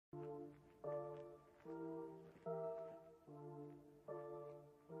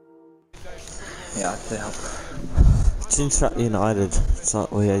Yeah, I'd say help. It's Inter United. It's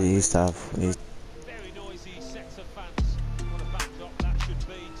not we used to have.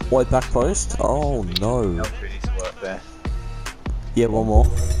 White back post? Oh no. Help really needs to work there. Yeah, one more.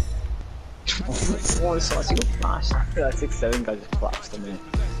 One slice, you got flashed. That 6-7 guy just collapsed on me.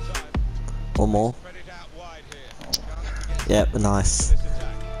 One more. Yep, nice.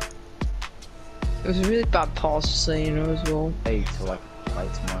 It was a really bad pass, so you know, as well. Hey, till like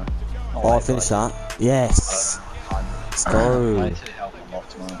late tomorrow. Oh, I finished that. Yes. Let's go. I need to help him off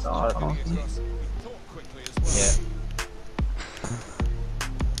tomorrow. Yeah.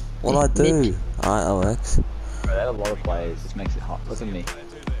 What'd I do? Alright, that works. Bro, they have a lot of players. This makes it hard. Look at me.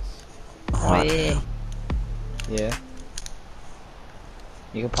 Oh yeah. Yeah.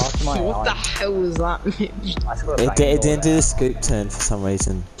 You can pass to my eye. What the hell was that? It didn't do the scoop turn for some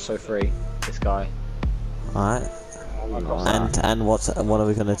reason. So free. This guy. Alright. And what are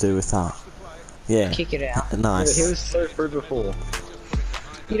we gonna do with that? Yeah. Kick it out. Nice. He was so free before.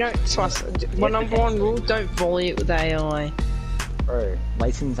 You don't trust. My number one rule: don't volley it with AI. Bro,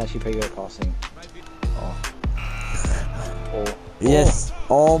 Leighton's actually pretty good at passing. Oh. Yes.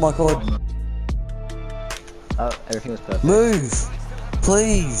 Oh my god. Oh, everything was perfect. Move,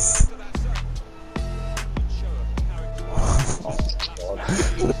 please.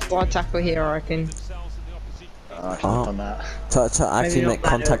 Slide tackle here, I reckon. I should have done that. To actually make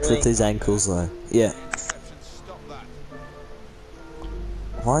contact with his ankles though. Yeah.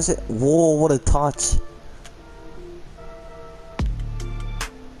 Why is it? Whoa, what a touch.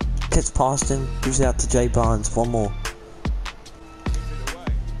 Gets past him, gives it out to Jay Barnes. One more.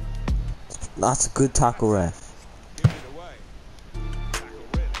 That's a good tackle, ref.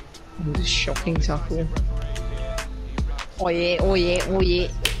 What a shocking tackle. Oh yeah, oh yeah, oh yeah.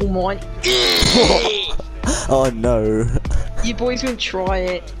 Oh mine. Oh no. You boys will try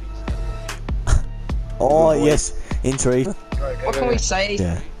it. Oh yes, entry. What can we say?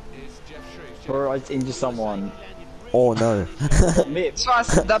 Yeah. Bro, I just injured someone. Oh no.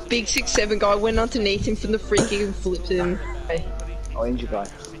 Twice, that big 6'7" guy went underneath him from the free kick and flipped him. Oh, injured guy.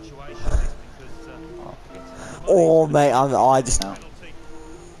 Oh mate, I just. No.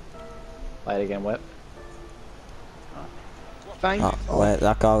 Play it again, Whip. Bang. Oh, wait,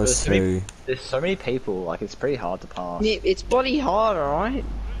 that guy was through. There's so many people, like it's pretty hard to pass. Yeah, it's bloody hard, alright?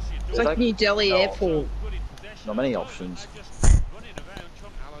 It's like New Delhi Airport. Not many options.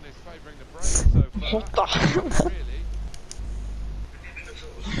 What the hell?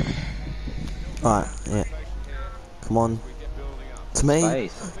 Alright, yeah. Come on. To me.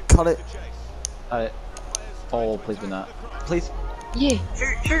 Space. Cut it. Oh, please win that. Please. Yeah.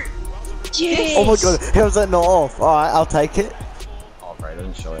 Shoot. Yes. Oh my god, how's that not off? Alright, I'll take it. Oh, great, I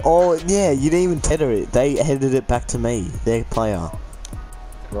didn't show it. Oh yeah, you didn't even header it. They headed it back to me, their player.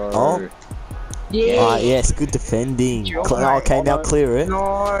 Bro. Oh. Yeah. Alright, yes, good defending. Okay, now clear it.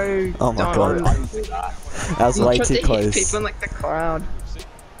 No. Oh my god. That was way too close. People in like the crowd.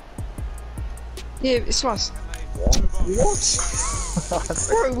 Yeah, it's us. What?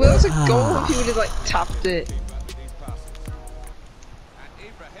 Bro, where was a goal if he would have like tapped it?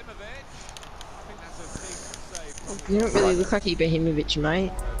 You don't really look like Ibrahimovic,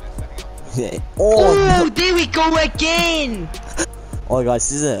 mate. Yeah. Oh, there we go again! Oh guys,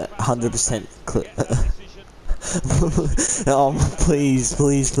 this is a 100% clip. Oh, please.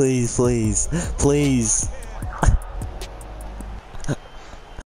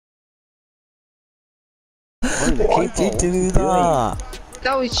 Why did you do that?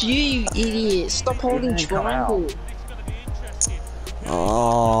 That was you idiot. Stop holding triangle.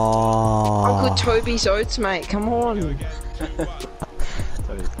 Oh. Uncle Toby's Oats, mate. Come on.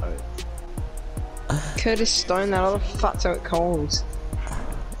 Curtis Stone, that other fatso at Coles.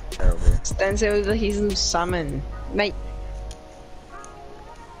 Terrible. Stands there with he's some salmon. Mate.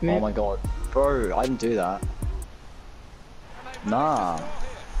 Oh my god. Bro, I didn't do that. Nah.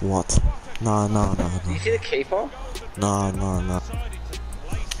 What? No. Did you see the keeper? No.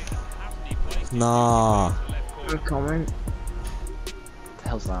 Nah. No comment. What the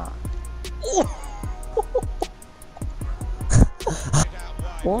hell's that?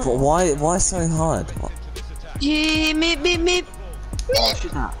 What? But why so hard? What? Yeah, mid. Oh,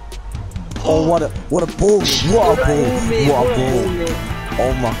 shit. Oh, what a ball! What a ball!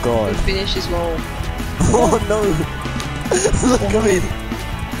 Oh my god! Finish as well. Oh no! Look at me!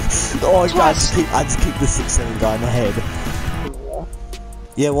 Oh god, I just keep the 6-7 guy in the head.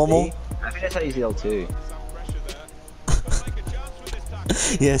 Yeah, one more. I think that's how you L too.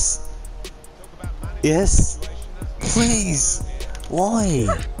 Yes. Please. Why?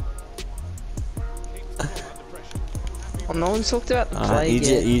 Oh, no one's talked about the Alright, plague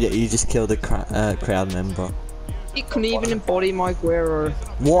yet. you just killed a crowd member. You couldn't even embody my Guerrero.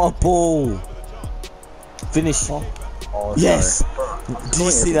 What a ball! Finish. Oh, Yes! sorry. Do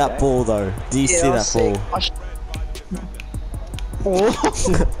you see that ball though? Do you see that ball? Oh.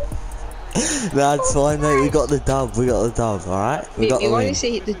 That's fine mate, we got the dub, alright? We got the You win. only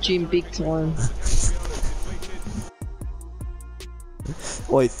see hit the gym big time.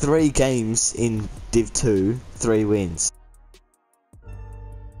 Wait, 3 games in Div 2, 3 wins.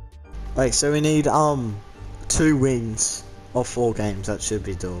 Wait, so we need 2 wins of 4 games, that should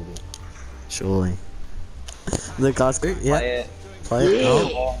be doable. Surely. The guys go, yeah. Play it. Yeah.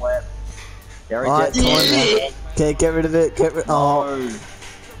 Oh. Gary, Alright, get time now. Okay, get rid of it, oh.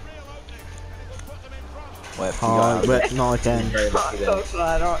 Web, Oh, wait, no again. Very lucky there. That's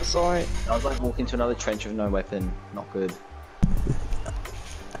right, alright, sorry. I was like walking into another trench with no weapon. Not good.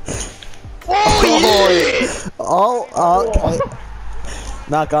 Oh, okay.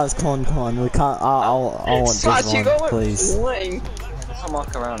 Nah guys, come on, we can't, I want Such this you one, got please. playing. I'll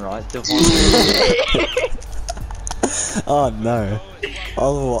mark around, right? Oh no.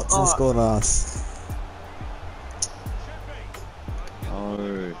 Oliver Watson Oh. scored on us.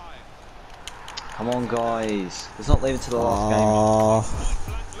 Oh. Come on, guys. Let's not leave it to the last game.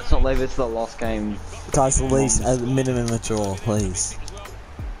 Oh, Let's not leave it to the last game. guys, at least at the minimum a draw, please.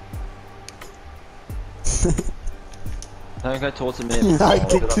 Don't go towards the minute. I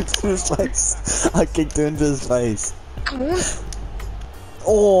kicked into his face. I kicked into his face. Come on.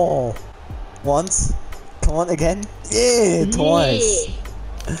 Oh, once. Come on again. Yeah, twice.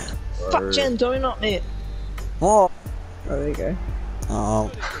 Yeah. Fuck Jen, donut mate. Oh. Oh, there you go.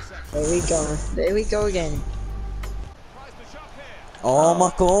 Oh. There we go. There we go again. Oh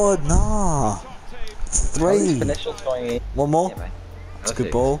my god, nah. 3. Initials going in. One more. Yeah, mate. It's a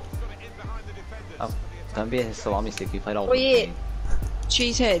good ball. Oh, don't be a salami stick. You played old. Oh yeah.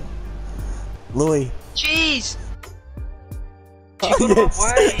 Cheese head. Louis. Cheese. Yes,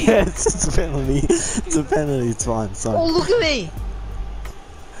 yes, it's a penalty. It's a penalty, it's fine, it's fine. Oh, look at me.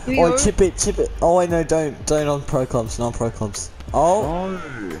 Here you Oh, go. chip it. Oh wait, no, don't on pro clubs, not pro clubs. Oh,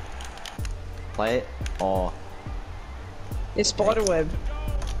 No. Play it. Oh. It's spiderweb.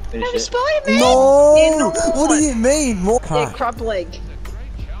 Finish I'm it. Spider-Man. no! Yeah, no. What do you mean? More Yeah, crap. crab leg.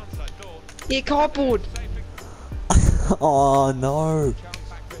 Yeah, cardboard. Oh no.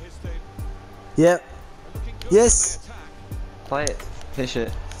 Yep. Yes. Play it. Finish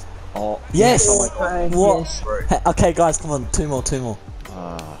it. Oh. Yes. Oh my god. What? Yes. Hey, okay, guys, come on. 2 more.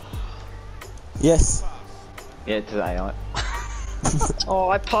 Yes. Yeah, to the AI. Oh,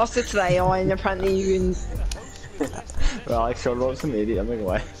 I passed it to the AI and apparently you can... Well, I shot lots of idiot. I'm going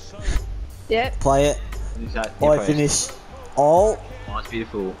away. Yeah. Play it. Oh, I finish. Oh. Oh, it's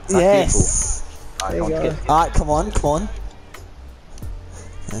beautiful. That's Yes. There you beautiful. go. Alright, come on.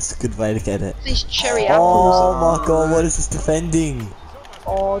 That's a good way to get it. These cherry Oh apples. my god, what is this defending?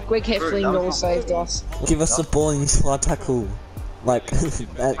 Oh, Greg Heffling all saved us. Give us the ball and you slide tackle. Like,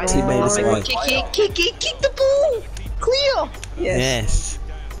 that I teammate know. is away. Kick the ball! Clear! Yes. Yes.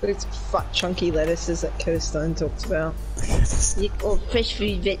 Those fat chunky lettuces that Stone talks about. Or fresh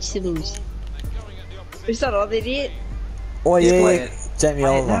food vegetables. Who's that other idiot? Oh Yeah, yeah, play yeah. it. Jamie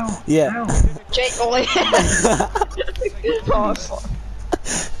Play it Oliver. now. Yeah. Oh, yeah. Oh, fuck.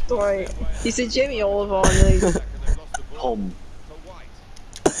 Sorry. He said Jamie Oliver and then Pom.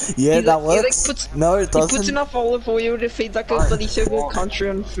 Yeah, He that like- he like works. puts- No, it he puts doesn't. enough olive oil to feed like a bloody circle country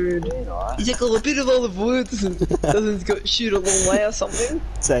on food. He's like, a bit of olive oil doesn't go shoot a long way or something.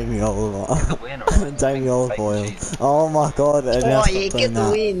 Jamie Oliver. Win, alright. Jamie Oliver Bacon oil. cheese. Oh my god, and now Oh stop yeah, doing get the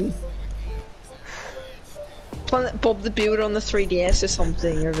that. win. Playing that Bob the Builder on the 3DS or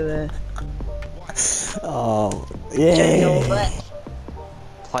something over there. Oh, Jamie yeah. Oliver.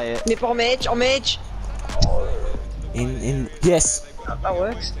 Play it. Nip on edge, Yes. That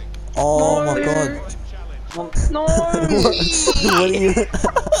works. Oh No. my god. No! What are you?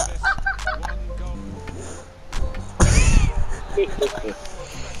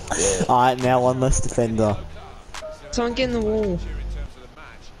 Alright, now one less defender. Someone get in the wall.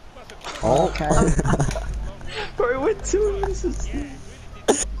 Oh, Okay. Bro, we're 2 misses.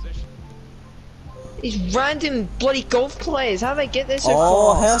 These random bloody golf players, how do they get there so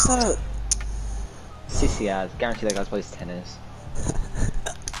oh, fast? how's that? Sissy ass. Guarantee that guy plays tennis.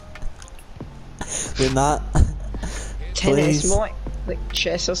 Win that. Tennis, please. more like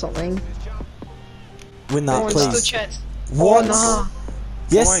chess or something. Win that, Oh, it's still please. chess. What? Oh, nah.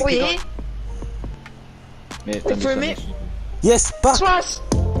 Yes. Oh yeah? Yeah, Wait for a minute. Yes. Back. Twice!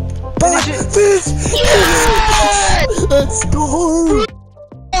 Back. Finish. Yes! Let's go.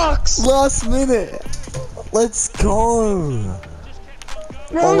 Box! Last minute. Let's go.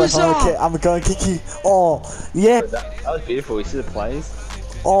 Oh, wait, I'm going to kick you. Oh, yeah. That was beautiful. We see the plays.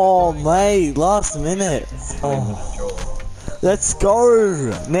 Oh, mate, last minute. Oh, let's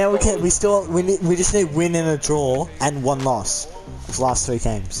go. Now we can. We just need win and a draw and one loss. The last 3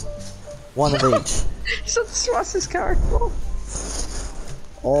 games, one of each. So this was his character.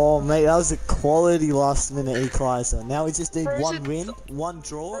 Oh, mate, that was a quality last minute equalizer. Now we just need Or is one it win, one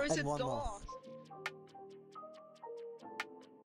draw, Or is and it one dog? loss.